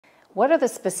What are the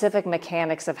specific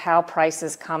mechanics of how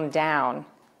prices come down?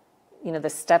 You know, the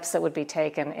steps that would be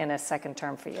taken in a second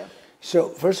term for you. So,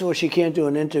 first of all, she can't do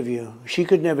an interview. She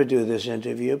could never do this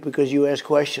interview because you ask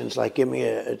questions like, give me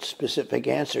a specific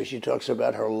answer. She talks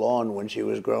about her lawn when she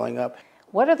was growing up.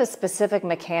 What are the specific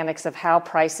mechanics of how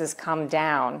prices come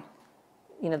down?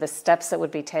 You know, the steps that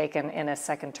would be taken in a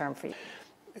second term for you.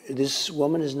 This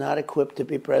woman is not equipped to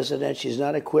be president. She's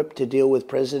not equipped to deal with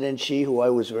President Xi, who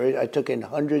I took in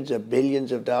hundreds of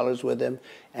billions of dollars with him,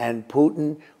 and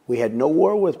Putin. We had no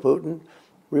war with Putin.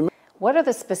 What are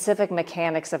the specific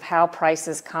mechanics of how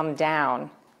prices come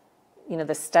down? You know,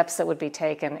 the steps that would be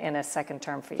taken in a second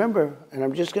term for you. Remember, and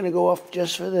I'm just going to go off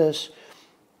just for this,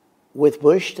 with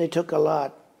Bush, they took a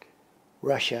lot,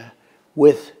 Russia.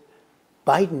 With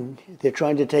Biden, they're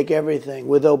trying to take everything.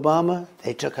 With Obama,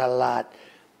 they took a lot.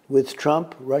 With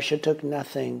Trump, Russia took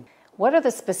nothing. What are the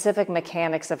specific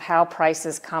mechanics of how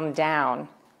prices come down?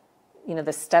 You know,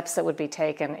 the steps that would be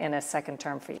taken in a second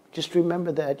term for you. Just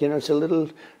remember that, you know, it's a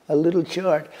little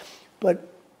chart.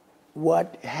 But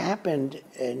what happened,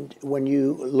 and when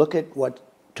you look at what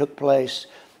took place,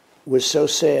 was so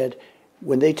sad.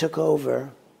 When they took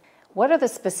over. What are the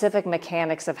specific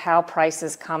mechanics of how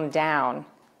prices come down?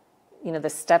 You know, the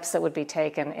steps that would be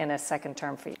taken in a second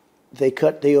term for you. They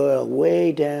cut the oil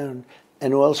way down,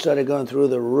 and oil started going through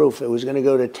the roof. It was going to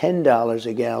go to $10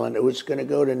 a gallon. It was going to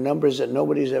go to numbers that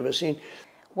nobody's ever seen.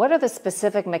 What are the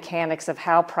specific mechanics of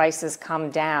how prices come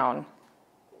down?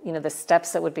 You know, the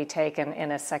steps that would be taken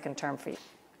in a second term for you.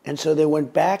 And so they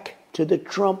went back to the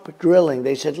Trump drilling.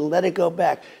 They said, let it go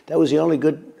back. That was the only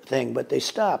good thing, but they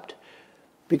stopped.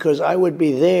 Because I would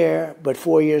be there, but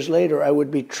 4 years later, I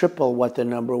would be triple what the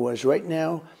number was. Right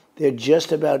now, they're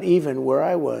just about even where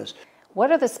I was. What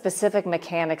are the specific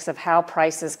mechanics of how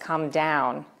prices come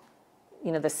down?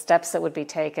 You know, the steps that would be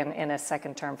taken in a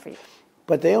second term for you.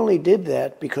 But they only did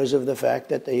that because of the fact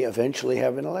that they eventually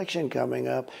have an election coming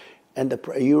up. And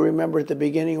you remember at the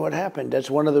beginning what happened. That's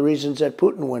one of the reasons that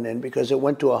Putin went in, because it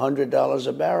went to $100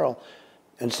 a barrel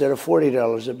instead of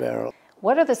 $40 a barrel.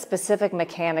 What are the specific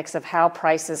mechanics of how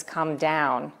prices come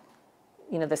down?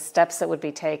 You know, the steps that would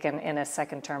be taken in a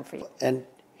second term for you. And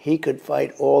he could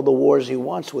fight all the wars he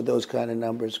wants with those kind of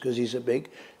numbers because he's a big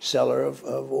seller of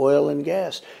oil and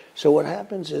gas. So what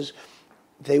happens is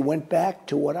they went back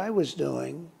to what I was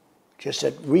doing, just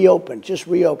said reopen, just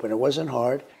reopen. It wasn't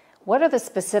hard. What are the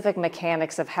specific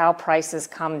mechanics of how prices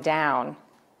come down?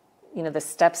 You know, the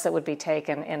steps that would be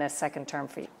taken in a second term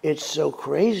for you. It's so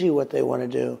crazy what they want to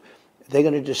do. They're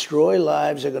going to destroy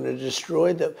lives. They're going to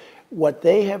destroy what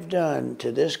they have done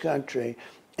to this country,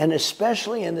 and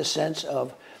especially in the sense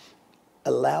of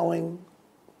allowing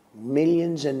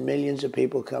millions and millions of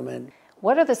people come in.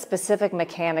 What are the specific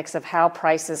mechanics of how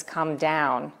prices come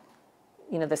down?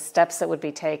 You know, the steps that would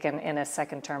be taken in a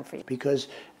second term for you. Because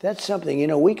that's something, you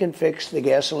know, we can fix the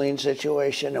gasoline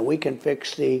situation, and we can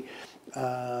fix the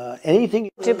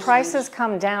anything. Do prices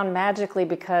come down magically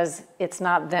because it's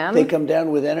not them? They come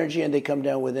down with energy, and they come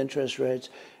down with interest rates.